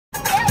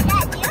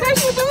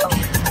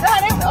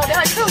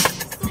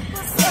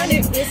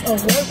It's a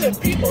word when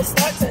people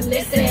start to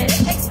listen,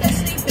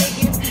 especially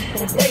thinking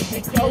people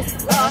breaking close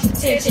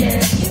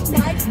attention. You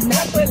might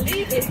not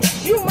believe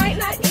it, you might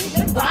not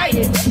even buy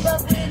it,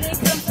 but when it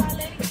comes to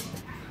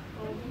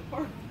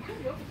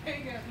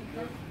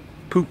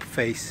poop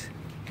face,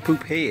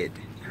 poop head,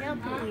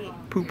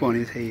 poop on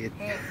his head.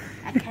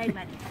 I came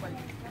at it first.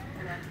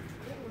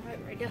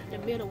 Right there, the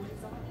middle one.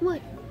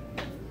 What?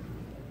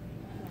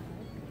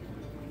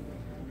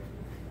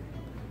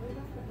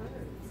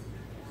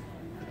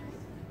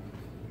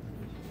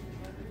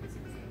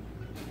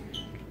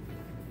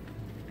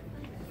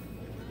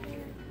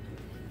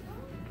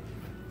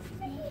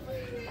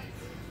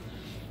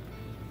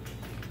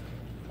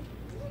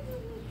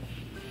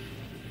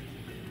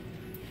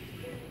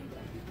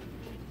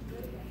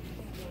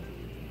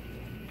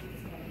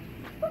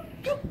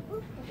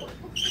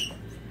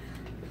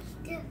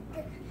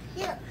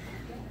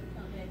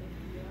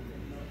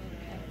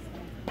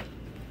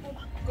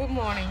 Good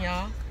morning,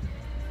 y'all.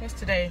 What's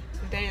today?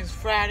 Today is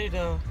Friday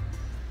the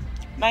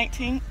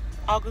 19th,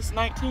 August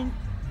 19th.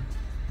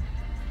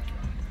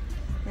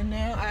 And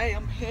now I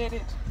am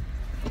headed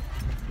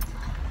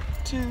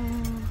to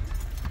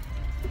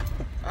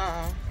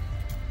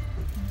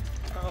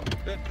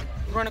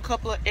run a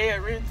couple of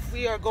errands.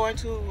 We are going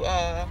to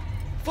a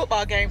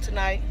football game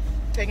tonight,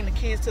 taking the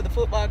kids to the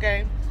football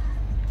game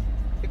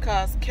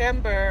because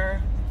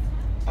Kimber,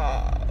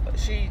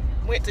 she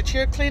went to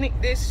cheer clinic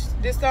this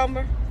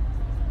summer.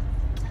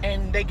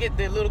 And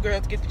the little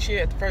girls get to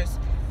cheer at the first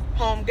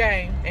home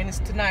game, and it's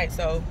tonight,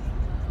 so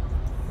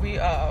we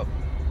are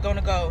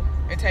gonna go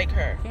and take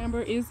her.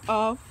 Amber is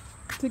off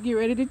to get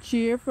ready to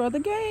cheer for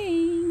the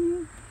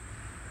game.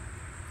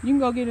 You can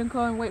go get in the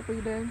car and wait for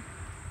your dad.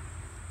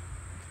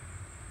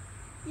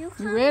 You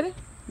ready?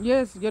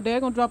 Yes, your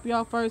dad gonna drop you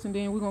off first, and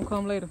then we're gonna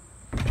come later.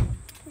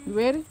 You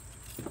ready?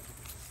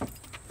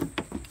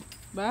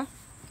 Bye.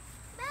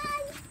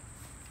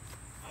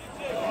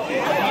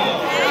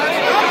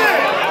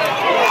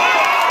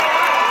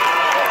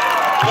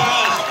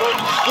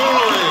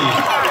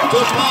 To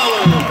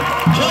Pollard,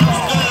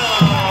 touchdown,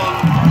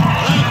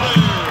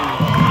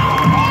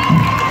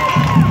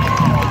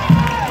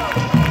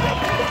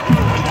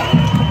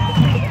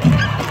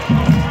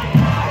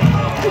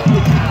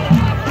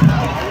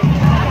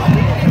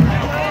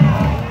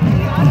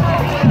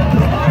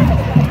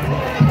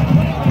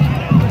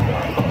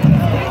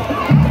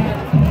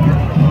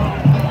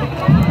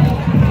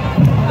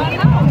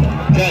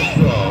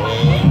 Castro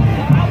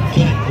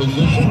in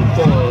position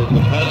for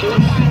the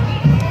Panthers.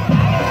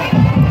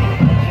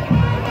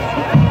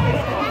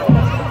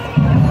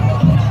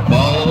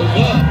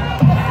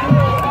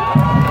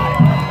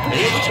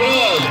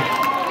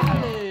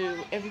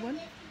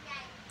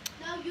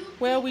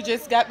 Well, we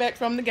just got back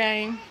from the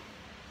game.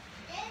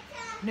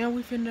 Now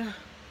we finna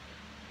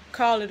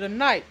call it a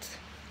night.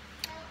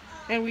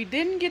 And we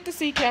didn't get to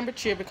see Camber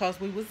cheer because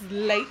we was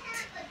late.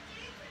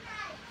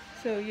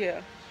 So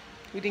yeah,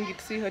 we didn't get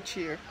to see her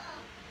cheer.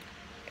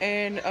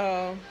 And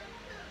now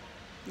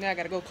I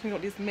gotta go clean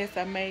up this mess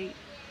I made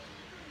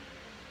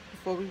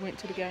before we went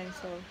to the game.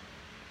 So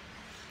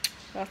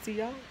I'll see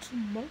y'all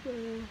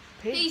tomorrow.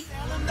 Peace.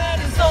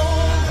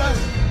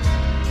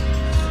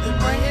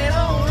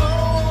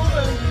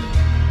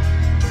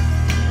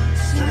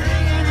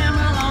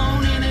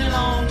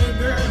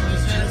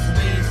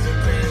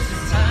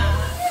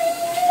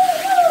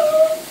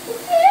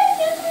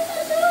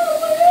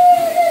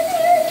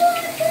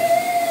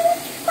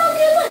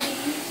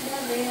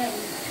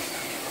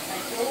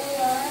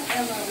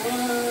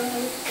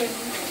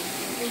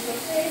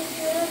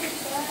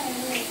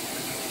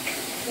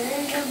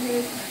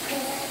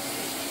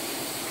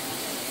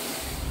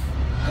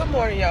 Good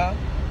morning, y'all.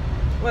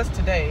 What's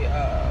today?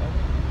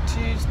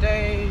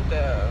 Tuesday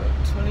the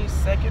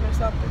 22nd or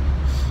something.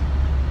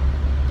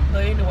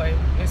 But anyway,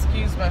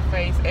 excuse my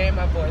face and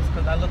my voice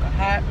because I look a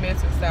hot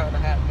mess and sound a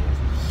hot mess.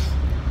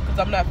 Because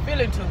I'm not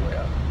feeling too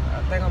well.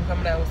 I think I'm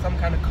coming out with some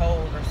kind of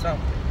cold or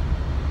something.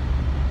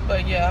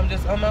 But yeah, I'm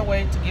just on my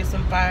way to get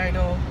some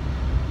final.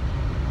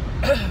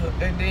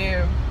 And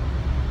then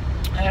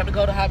I have to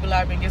go to Hobby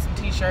Lobby and get some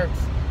t-shirts.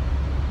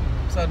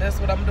 So that's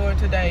what I'm doing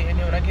today. And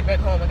then when I get back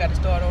home, I got to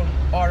start on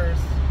orders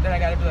that I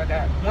got to do. I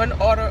got one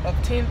order of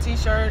 10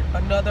 t-shirts,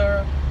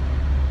 another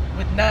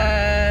with 9,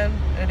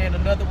 and then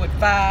another with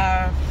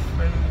 5.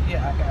 And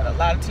yeah, I got a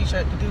lot of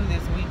t-shirts to do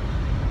this week.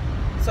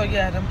 So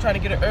yeah, I'm trying to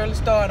get an early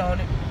start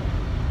on it.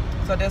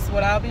 So that's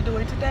what I'll be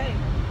doing today.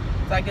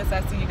 So I guess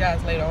I'll see you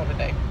guys later on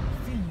today.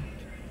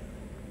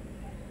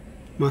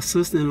 My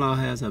sister-in-law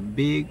has a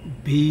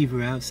big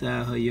beaver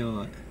outside her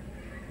yard.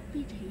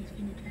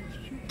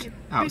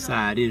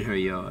 Outside in her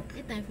yard.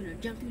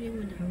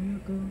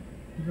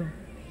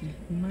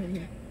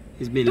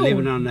 He's been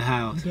living on the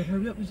house. You said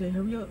hurry up,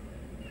 hurry up.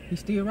 He's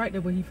still right there,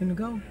 but he finna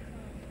go.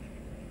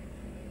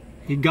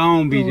 He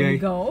gone, BJ. He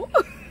gone.